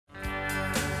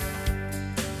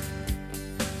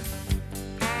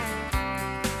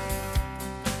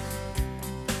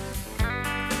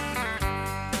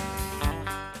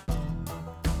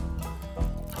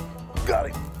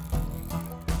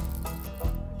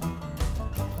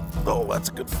Oh, that's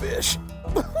a good fish.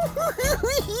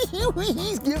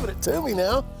 He's giving it to me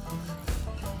now.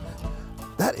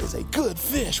 That is a good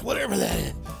fish, whatever that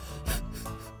is.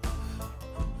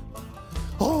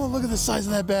 Oh, look at the size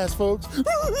of that bass, folks.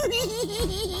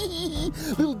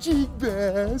 Little jig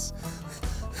bass.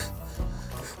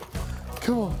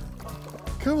 Come on,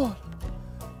 come on,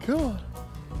 come on.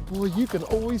 Boy, you can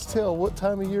always tell what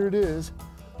time of year it is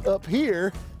up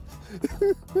here.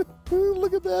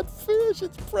 Look at that fish,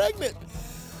 it's pregnant.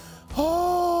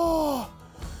 Oh,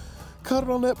 caught it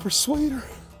on that persuader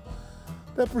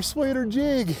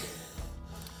jig.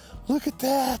 Look at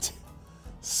that.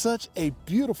 Such a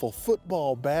beautiful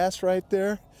football bass right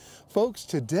there. Folks,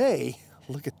 today,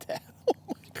 look at that. Oh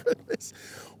my goodness.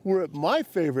 We're at my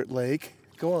favorite lake.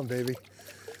 Go on, baby.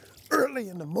 Early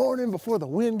in the morning before the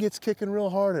wind gets kicking real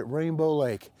hard at Rainbow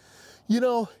Lake. You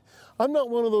know, I'm not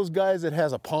one of those guys that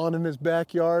has a pond in his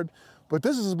backyard, but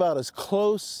this is about as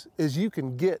close as you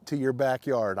can get to your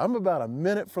backyard. I'm about a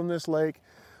minute from this lake,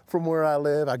 from where I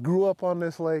live. I grew up on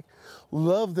this lake,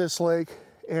 love this lake,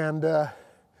 and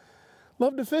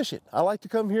love to fish it. I like to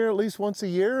come here at least once a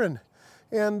year and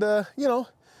you know,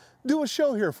 do a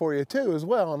show here for you too as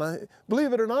well. And I,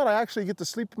 believe it or not, I actually get to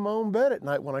sleep in my own bed at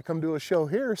night when I come do a show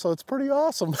here, so it's pretty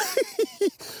awesome.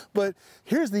 But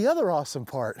here's the other awesome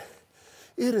part.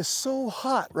 It is so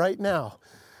hot right now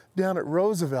down at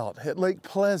Roosevelt at Lake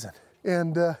Pleasant.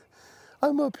 And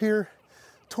I'm up here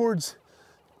towards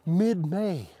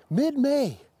mid-May.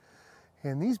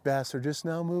 And these bass are just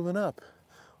now moving up.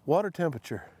 Water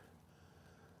temperature,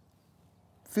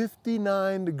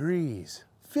 59 degrees.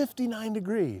 59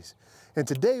 degrees. And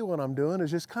today what I'm doing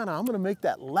is just I'm gonna make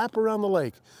that lap around the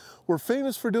lake. We're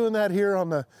famous for doing that here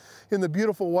in the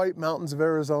beautiful White Mountains of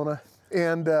Arizona.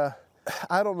 And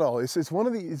I don't know, it's one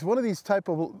of these type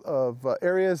of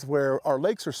areas where our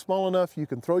lakes are small enough you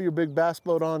can throw your big bass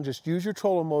boat on, just use your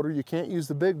trolling motor, you can't use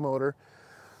the big motor,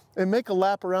 and make a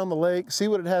lap around the lake, see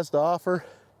what it has to offer,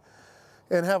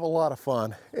 and have a lot of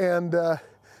fun. And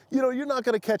you know, you're not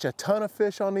gonna catch a ton of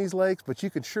fish on these lakes, but you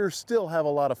can sure still have a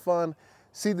lot of fun,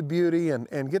 see the beauty,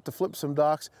 and get to flip some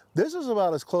docks. This is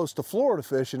about as close to Florida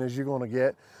fishing as you're gonna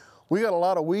get. We got a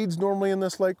lot of weeds normally in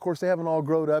this lake. Of course, they haven't all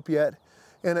growed up yet.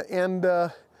 And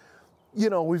you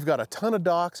know, we've got a ton of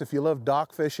docks if you love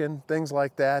dock fishing, things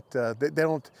like that. They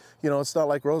don't, you know, it's not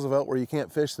like Roosevelt where you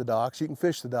can't fish the docks. You can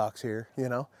fish the docks here, you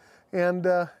know. And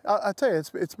I tell you,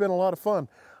 it's been a lot of fun.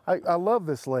 I love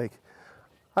this lake.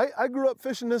 I grew up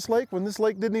fishing this lake when this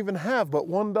lake didn't even have but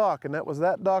one dock, and that was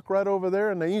that dock right over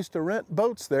there, and they used to rent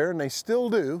boats there, and they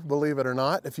still do, believe it or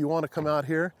not, if you want to come out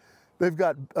here. They've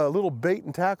got a little bait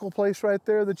and tackle place right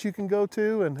there that you can go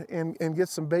to and get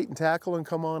some bait and tackle and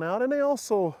come on out. And they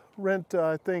also rent,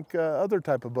 I think, other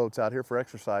type of boats out here for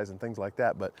exercise and things like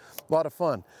that, but a lot of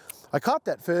fun. I caught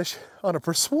that fish on a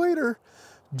persuader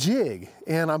jig,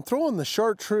 and I'm throwing the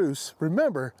chartreuse.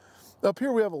 Remember, up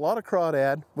here we have a lot of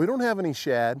crawdad. We don't have any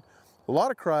shad. A lot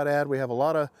of crawdad. We have a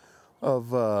lot of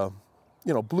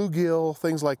you know, bluegill,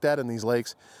 things like that in these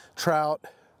lakes. Trout.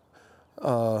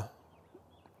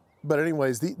 But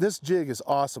anyways, this jig is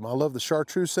awesome. I love the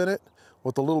chartreuse in it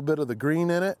with a little bit of the green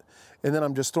in it. And then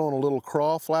I'm just throwing a little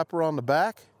crawl flapper on the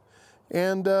back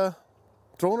and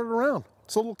throwing it around.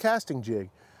 It's a little casting jig.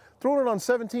 Throwing it on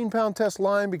 17-pound test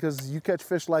line because you catch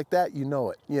fish like that, you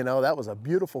know it. You know, that was a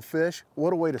beautiful fish.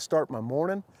 What a way to start my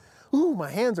morning. Ooh,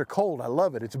 my hands are cold. I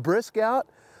love it. It's brisk out.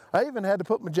 I even had to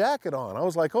put my jacket on. I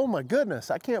was like, oh my goodness,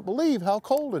 I can't believe how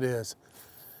cold it is.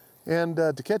 And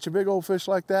to catch a big old fish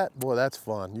like that, boy, that's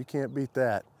fun. You can't beat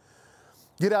that.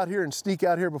 Get out here and sneak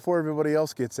out here before everybody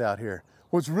else gets out here.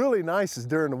 What's really nice is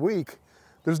during the week,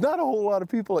 there's not a whole lot of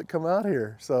people that come out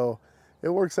here. So it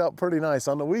works out pretty nice.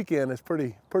 On the weekend, it's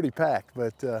pretty packed,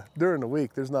 but during the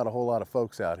week, there's not a whole lot of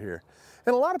folks out here.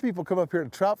 And a lot of people come up here to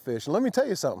trout fish. And let me tell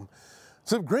you something,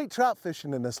 some great trout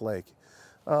fishing in this lake.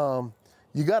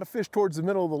 You got to fish towards the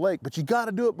middle of the lake, but you got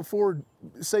to do it before,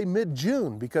 say,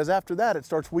 mid-June, because after that, it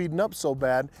starts weeding up so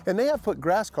bad. And they have put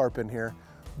grass carp in here,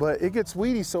 but it gets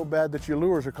weedy so bad that your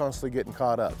lures are constantly getting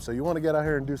caught up. So you want to get out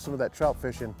here and do some of that trout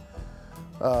fishing,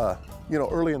 you know,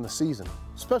 early in the season,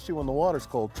 especially when the water's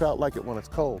cold. Trout like it when it's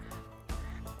cold.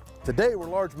 Today, we're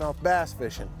largemouth bass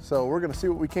fishing, so we're going to see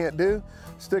what we can't do.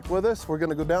 Stick with us. We're going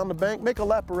to go down the bank, make a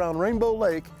lap around Rainbow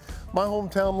Lake, my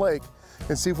hometown lake,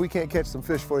 and see if we can't catch some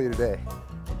fish for you today.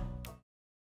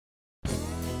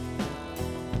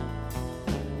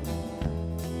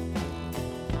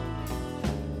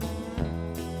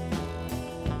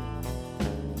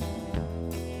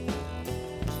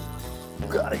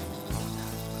 Got it.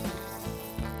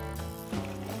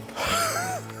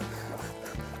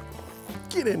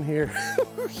 Get in here.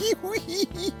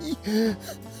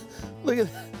 Look at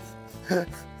that.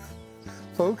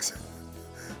 Folks,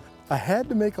 I had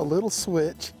to make a little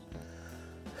switch.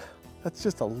 That's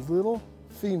just a little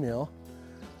female.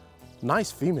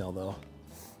 Nice female though.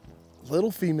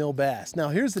 Little female bass. Now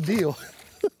here's the deal.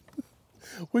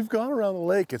 We've gone around the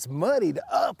lake. It's muddied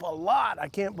up a lot. I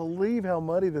can't believe how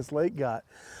muddy this lake got.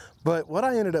 But what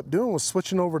I ended up doing was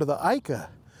switching over to the Ika.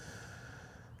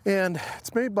 And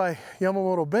it's made by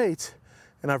Yamamoto Baits,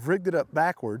 and I've rigged it up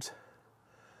backwards.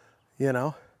 You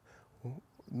know,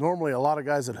 normally a lot of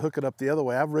guys that hook it up the other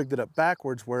way. I've rigged it up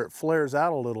backwards where it flares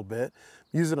out a little bit,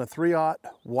 using a 3/0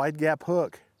 wide gap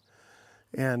hook,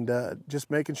 and just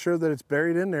making sure that it's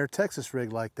buried in there, Texas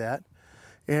rig like that.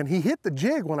 And he hit the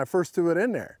jig when I first threw it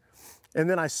in there. And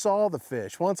then I saw the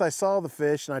fish. Once I saw the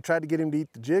fish and I tried to get him to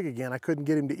eat the jig again, I couldn't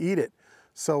get him to eat it.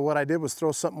 So what I did was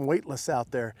throw something weightless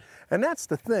out there. And that's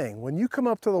the thing, when you come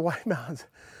up to the White Mountains,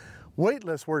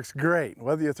 weightless works great.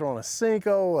 Whether you're throwing a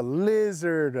Senko, a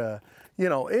lizard, you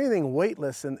know, anything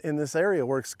weightless in this area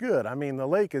works good. I mean, the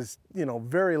lake is, you know,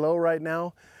 very low right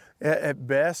now at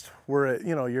best, where,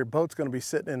 you know, your boat's gonna be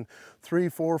sitting in 3,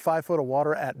 4, 5 foot of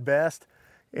water at best.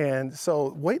 And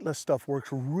so weightless stuff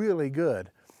works really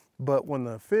good. But when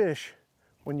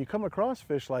you come across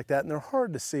fish like that, and they're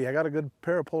hard to see, I got a good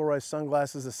pair of polarized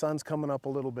sunglasses, the sun's coming up a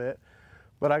little bit,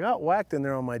 but I got whacked in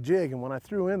there on my jig, and when I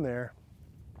threw in there,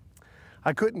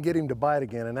 I couldn't get him to bite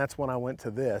again, and that's when I went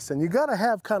to this. And you gotta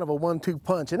have kind of a 1-2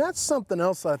 punch, and that's something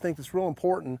else I think that's real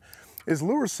important, is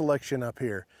lure selection up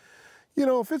here. You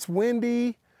know, if it's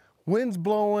windy, wind's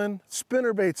blowing,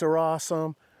 spinner baits are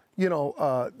awesome. You know,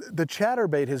 the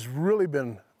chatterbait has really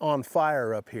been on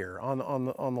fire up here on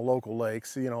the local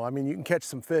lakes. You know, I mean, you can catch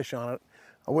some fish on it.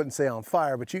 I wouldn't say on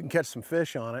fire, but you can catch some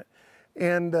fish on it.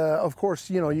 And of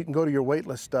course, you know, you can go to your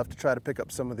weightless stuff to try to pick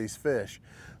up some of these fish.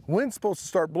 Wind's supposed to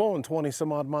start blowing 20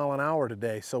 some odd mile an hour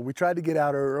today, so we tried to get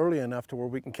out early enough to where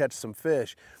we can catch some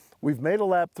fish. We've made a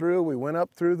lap through. We went up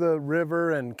through the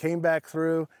river and came back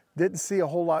through. Didn't see a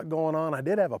whole lot going on. I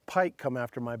did have a pike come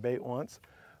after my bait once.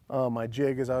 My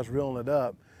jig as I was reeling it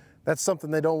up. That's something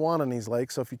they don't want on these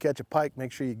lakes, so if you catch a pike,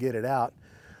 make sure you get it out.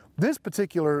 This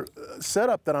particular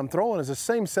setup that I'm throwing is the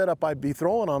same setup I'd be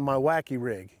throwing on my wacky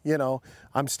rig. You know,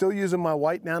 I'm still using my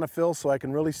white NanoFil so I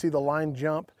can really see the line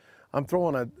jump. I'm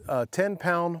throwing a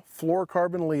 10-pound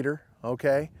fluorocarbon leader,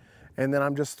 okay? And then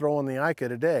I'm just throwing the Ika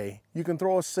today. You can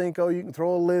throw a Senko, you can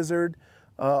throw a lizard,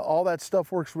 all that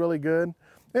stuff works really good.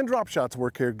 And drop shots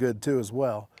work here good too as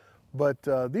well. But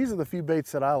these are the few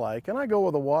baits that I like, and I go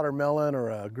with a watermelon or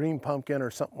a green pumpkin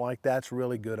or something like that's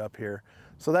really good up here.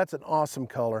 So that's an awesome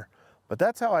color, but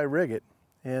that's how I rig it.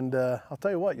 And I'll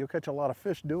tell you what, you'll catch a lot of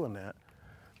fish doing that.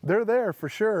 They're there for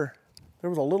sure. There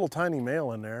was a little tiny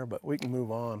male in there, but we can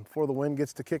move on. Before the wind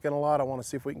gets to kicking a lot, I want to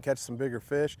see if we can catch some bigger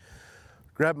fish.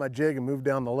 Grab my jig and move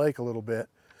down the lake a little bit.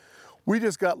 We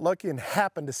just got lucky and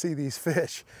happened to see these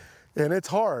fish. And it's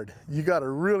hard. You got to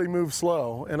really move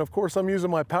slow. And of course, I'm using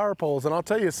my power poles, and I'll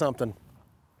tell you something.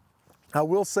 I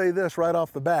will say this right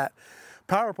off the bat.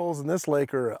 Power poles in this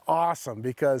lake are awesome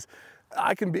because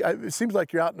it seems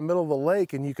like you're out in the middle of the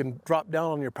lake and you can drop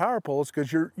down on your power poles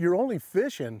because you're only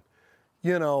fishing,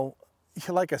 you know,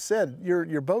 like I said,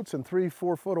 your boat's in 3,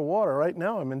 4 foot of water. Right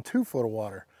now, I'm in 2 foot of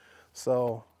water.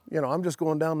 So, you know, I'm just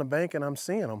going down the bank and I'm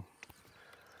seeing them.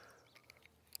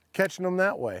 Catching them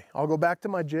that way. I'll go back to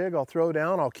my jig, I'll throw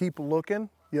down, I'll keep looking.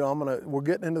 You know, we're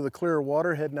getting into the clearer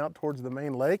water, heading out towards the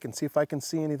main lake and see if I can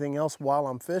see anything else while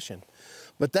I'm fishing.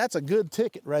 But that's a good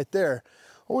ticket right there.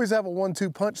 Always have a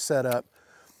 1-2 punch set up.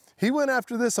 He went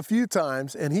after this a few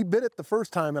times and he bit it the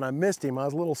first time and I missed him. I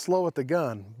was a little slow at the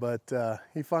gun, but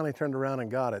he finally turned around and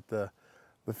got it, the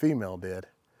female did.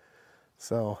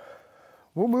 So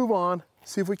we'll move on,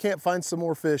 see if we can't find some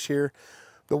more fish here.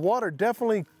 The water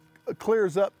definitely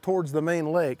clears up towards the main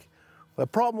lake. The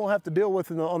problem we'll have to deal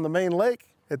with on the main lake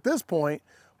at this point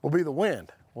will be the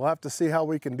wind. We'll have to see how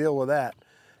we can deal with that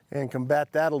and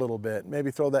combat that a little bit. Maybe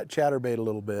throw that chatterbait a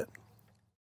little bit.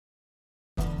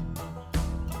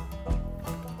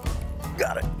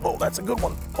 Got it. Oh, that's a good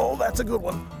one. Oh, that's a good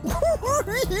one.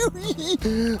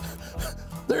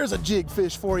 There's a jig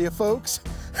fish for you, folks.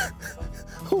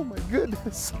 Oh my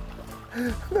goodness.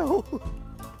 No.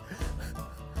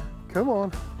 Come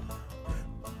on.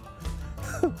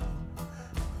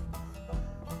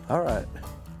 All right,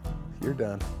 you're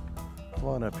done. Come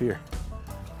on up here.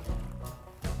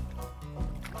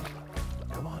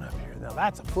 Come on up here. Now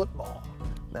that's a football.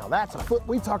 Now that's a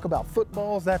we talk about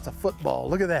footballs, that's a football.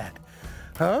 Look at that,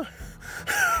 huh?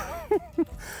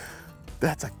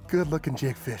 That's a good looking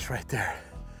jig fish right there.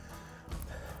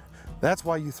 That's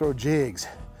why you throw jigs.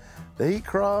 They eat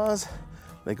craws,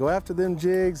 they go after them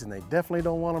jigs, and they definitely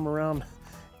don't want them around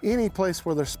any place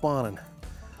where they're spawning.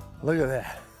 Look at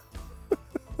that.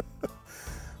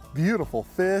 Beautiful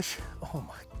fish. Oh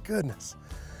my goodness.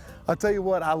 I'll tell you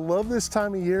what, I love this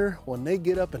time of year when they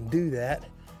get up and do that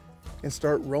and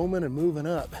start roaming and moving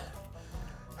up.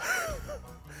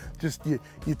 Just you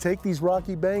take these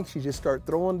rocky banks, you just start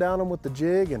throwing down them with the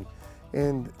jig,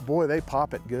 and boy, they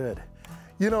pop it good.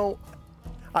 You know,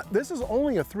 this is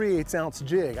only a 3/8 ounce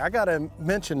jig. I gotta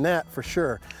mention that for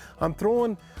sure. I'm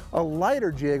throwing a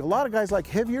lighter jig. A lot of guys like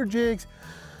heavier jigs.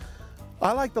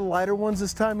 I like the lighter ones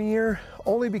this time of year,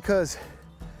 only because,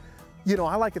 you know,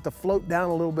 I like it to float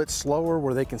down a little bit slower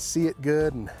where they can see it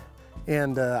good.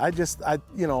 And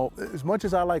you know, as much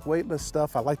as I like weightless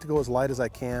stuff, I like to go as light as I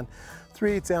can.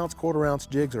 3/8 ounce, 1/4 ounce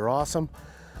jigs are awesome.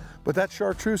 But that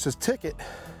chartreuse's ticket,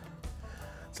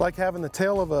 it's like having the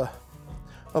tail of a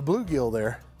bluegill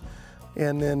there.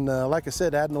 And then, like I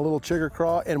said, adding a little chigger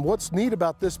craw. And what's neat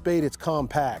about this bait, it's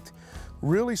compact.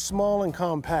 Really small and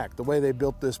compact, the way they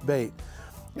built this bait.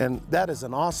 And that is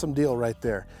an awesome deal right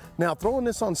there. Now, throwing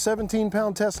this on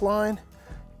 17-pound test line,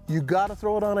 you gotta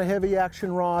throw it on a heavy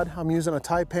action rod. I'm using a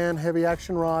Taipan heavy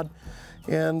action rod,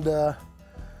 and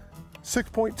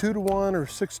 6.2 to 1 or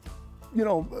 6, you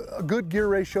know, a good gear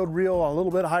ratioed reel, a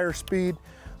little bit higher speed.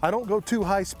 I don't go too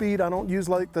high speed. I don't use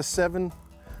like the 7s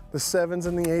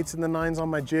and the 8s and the 9s on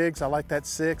my jigs. I like that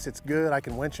 6, it's good. I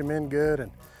can winch them in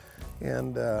good,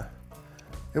 and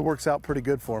it works out pretty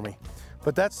good for me.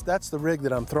 But that's the rig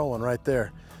that I'm throwing right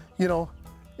there, you know.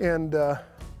 And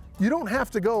you don't have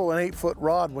to go an 8-foot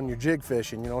rod when you're jig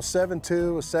fishing. You know,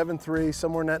 7.2, a 7.3,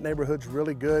 somewhere in that neighborhood's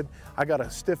really good. I got a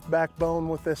stiff backbone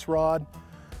with this rod,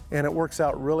 and it works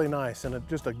out really nice, and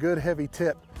just a good heavy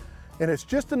tip. And it's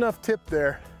just enough tip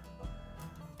there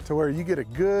to where you get a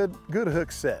good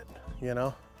hook set, you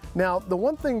know. Now, the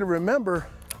one thing to remember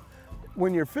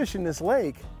when you're fishing this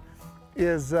lake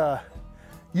is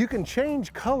you can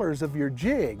change colors of your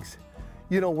jigs.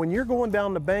 You know, when you're going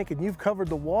down the bank and you've covered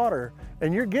the water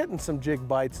and you're getting some jig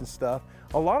bites and stuff,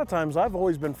 a lot of times I've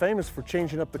always been famous for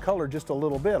changing up the color just a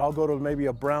little bit. I'll go to maybe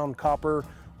a brown copper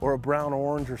or a brown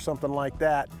orange or something like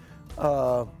that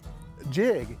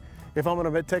jig if I'm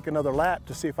gonna take another lap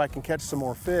to see if I can catch some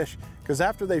more fish. Because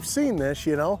after they've seen this,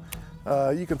 you know,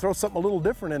 you can throw something a little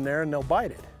different in there and they'll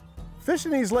bite it.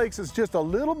 Fishing these lakes is just a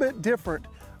little bit different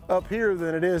up here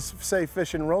than it is, say,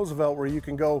 fishing Roosevelt, where you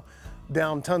can go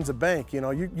down tons of bank. You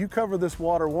know, you cover this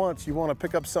water once, you want to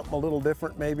pick up something a little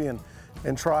different maybe and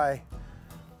try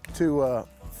to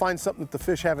find something that the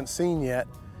fish haven't seen yet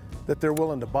that they're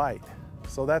willing to bite.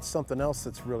 So that's something else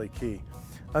that's really key.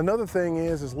 Another thing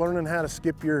is learning how to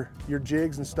skip your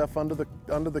jigs and stuff under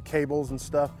the cables and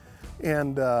stuff.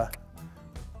 And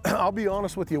I'll be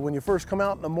honest with you, when you first come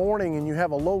out in the morning and you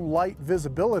have a low light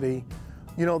visibility,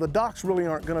 you know, the docks really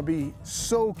aren't going to be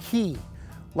so key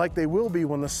like they will be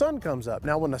when the sun comes up.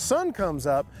 Now, when the sun comes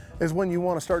up is when you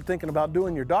want to start thinking about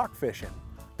doing your dock fishing.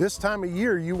 This time of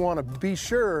year, you want to be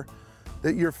sure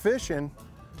that you're fishing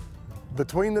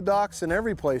between the docks and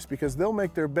every place, because they'll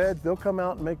make their beds, they'll come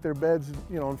out and make their beds,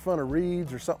 you know, in front of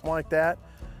reeds or something like that.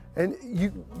 And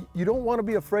you don't want to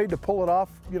be afraid to pull it off,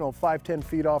 you know, 5-10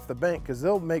 feet off the bank, because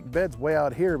they'll make beds way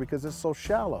out here because it's so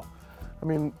shallow. I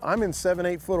mean, I'm in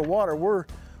 7-8 foot of water.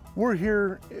 We're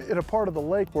here in a part of the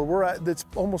lake where we're at, that's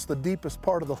almost the deepest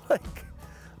part of the lake,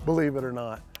 believe it or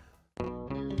not.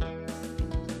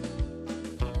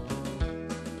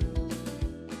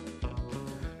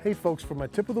 Hey folks, for my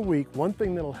tip of the week, one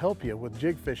thing that'll help you with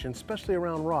jig fishing, especially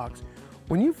around rocks,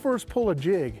 when you first pull a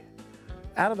jig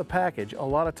out of the package, a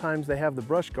lot of times they have the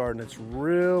brush guard and it's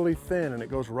really thin and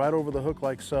it goes right over the hook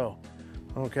like so.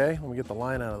 Okay, let me get the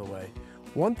line out of the way.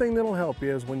 One thing that'll help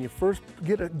you is when you first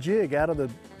get a jig out of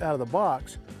the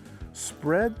box,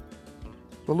 spread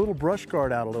the little brush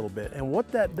guard out a little bit. And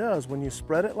what that does, when you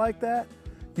spread it like that,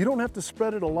 you don't have to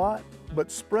spread it a lot,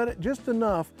 but spread it just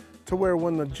enough to where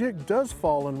when the jig does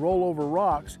fall and roll over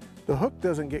rocks, the hook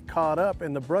doesn't get caught up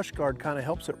and the brush guard kind of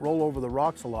helps it roll over the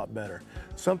rocks a lot better.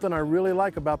 Something I really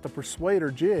like about the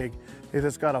Persuader jig is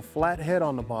it's got a flat head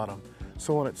on the bottom.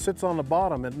 So when it sits on the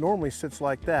bottom, it normally sits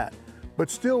like that. But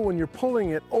still, when you're pulling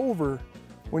it over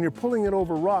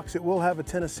rocks, it will have a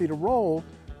tendency to roll.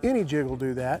 Any jig will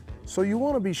do that. So you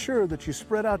want to be sure that you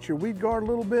spread out your weed guard a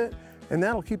little bit, and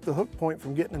that'll keep the hook point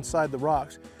from getting inside the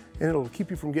rocks, and it'll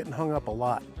keep you from getting hung up a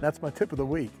lot. That's my tip of the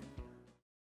week.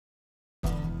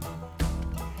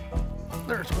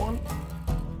 There's one.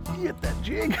 You hit that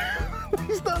jig.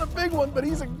 He's not a big one, but he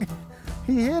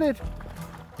hit it.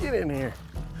 Get in here.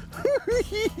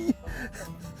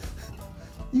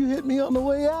 You hit me on the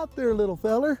way out there, little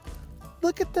feller.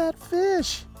 Look at that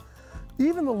fish.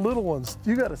 Even the little ones,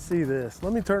 you gotta see this.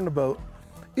 Let me turn the boat.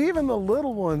 Even the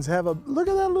little ones have a, look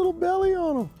at that little belly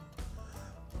on them.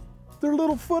 They're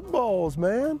little footballs,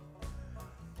 man.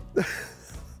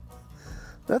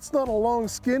 That's not a long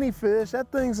skinny fish.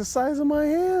 That thing's the size of my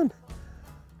hand.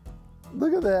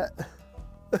 Look at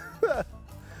that.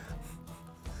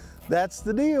 That's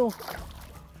the deal.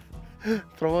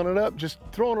 Throwing it up, just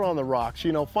throwing it on the rocks.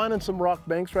 You know, finding some rock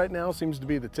banks right now seems to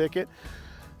be the ticket.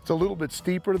 It's a little bit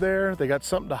steeper there. They got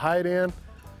something to hide in.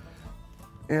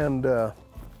 And the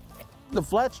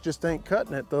flats just ain't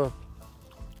cutting it. Of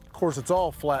course, it's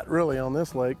all flat really on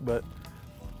this lake, but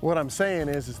what I'm saying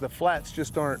is the flats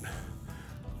just aren't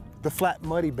the flat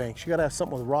muddy banks. You gotta have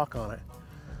something with rock on it.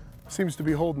 Seems to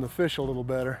be holding the fish a little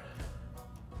better.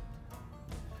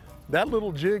 That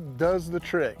little jig does the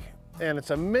trick. And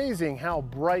it's amazing how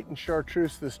bright and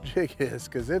chartreuse this jig is,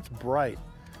 because it's bright,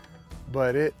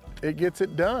 but it gets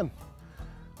it done.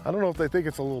 I don't know if they think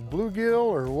it's a little bluegill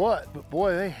or what, but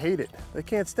boy, they hate it. They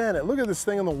can't stand it. Look at this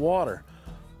thing in the water.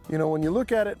 You know, when you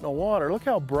look at it in the water, look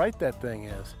how bright that thing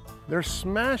is. They're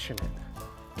smashing it.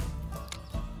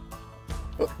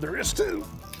 Oh, there is two.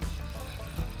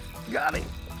 Got him.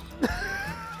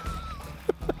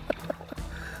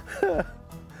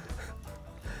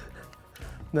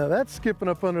 Now that's skipping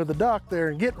up under the dock there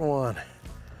and getting one.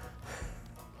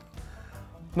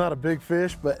 Not a big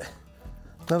fish, but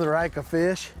another Ica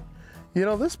fish. You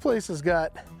know, this place has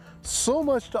got so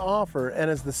much to offer, and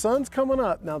as the sun's coming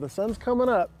up,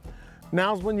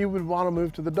 now's when you would want to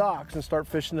move to the docks and start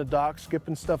fishing the docks,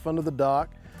 skipping stuff under the dock,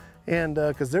 and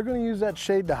because they're going to use that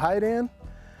shade to hide in,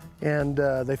 and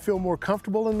they feel more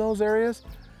comfortable in those areas.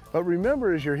 But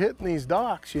remember, as you're hitting these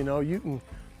docks, you know, you can,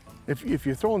 if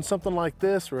you're throwing something like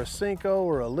this or a Cinco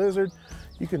or a lizard,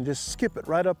 you can just skip it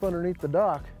right up underneath the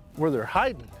dock where they're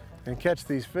hiding and catch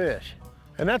these fish.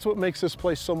 And that's what makes this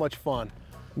place so much fun.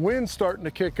 Wind's starting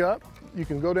to kick up. You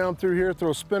can go down through here,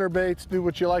 throw spinner baits, do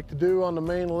what you like to do on the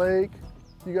main lake.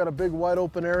 You got a big wide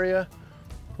open area.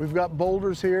 We've got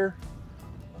boulders here.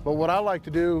 But what I like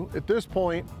to do at this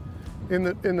point in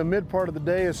the mid part of the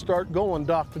day is start going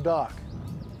dock to dock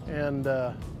and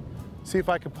see if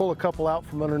I can pull a couple out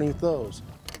from underneath those.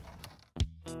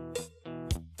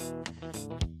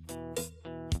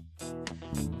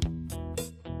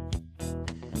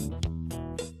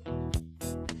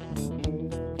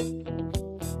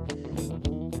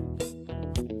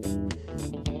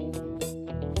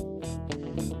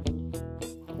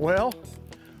 Well,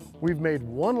 we've made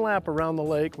one lap around the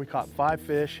lake. We caught 5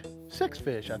 fish, 6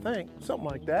 fish, I think, something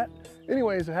like that.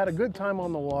 Anyways, I had a good time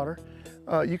on the water.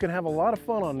 You can have a lot of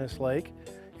fun on this lake.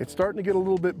 It's starting to get a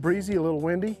little bit breezy, a little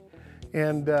windy,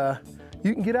 and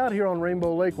you can get out here on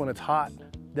Rainbow Lake when it's hot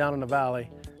down in the valley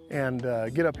and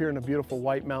get up here in the beautiful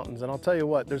White Mountains. And I'll tell you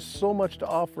what, there's so much to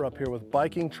offer up here with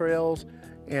biking trails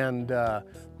and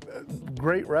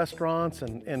great restaurants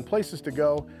and places to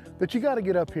go that you got to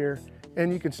get up here,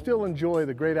 and you can still enjoy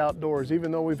the great outdoors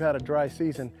even though we've had a dry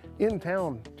season. In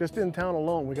town, just in town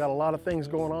alone, we got a lot of things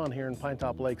going on here in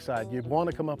Pinetop Lakeside. You'd want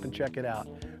to come up and check it out.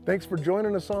 Thanks for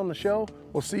joining us on the show.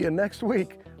 We'll see you next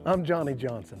week. I'm Johnny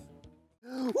Johnson.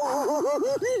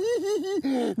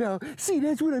 Now, see,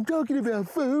 that's what I'm talking about,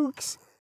 folks.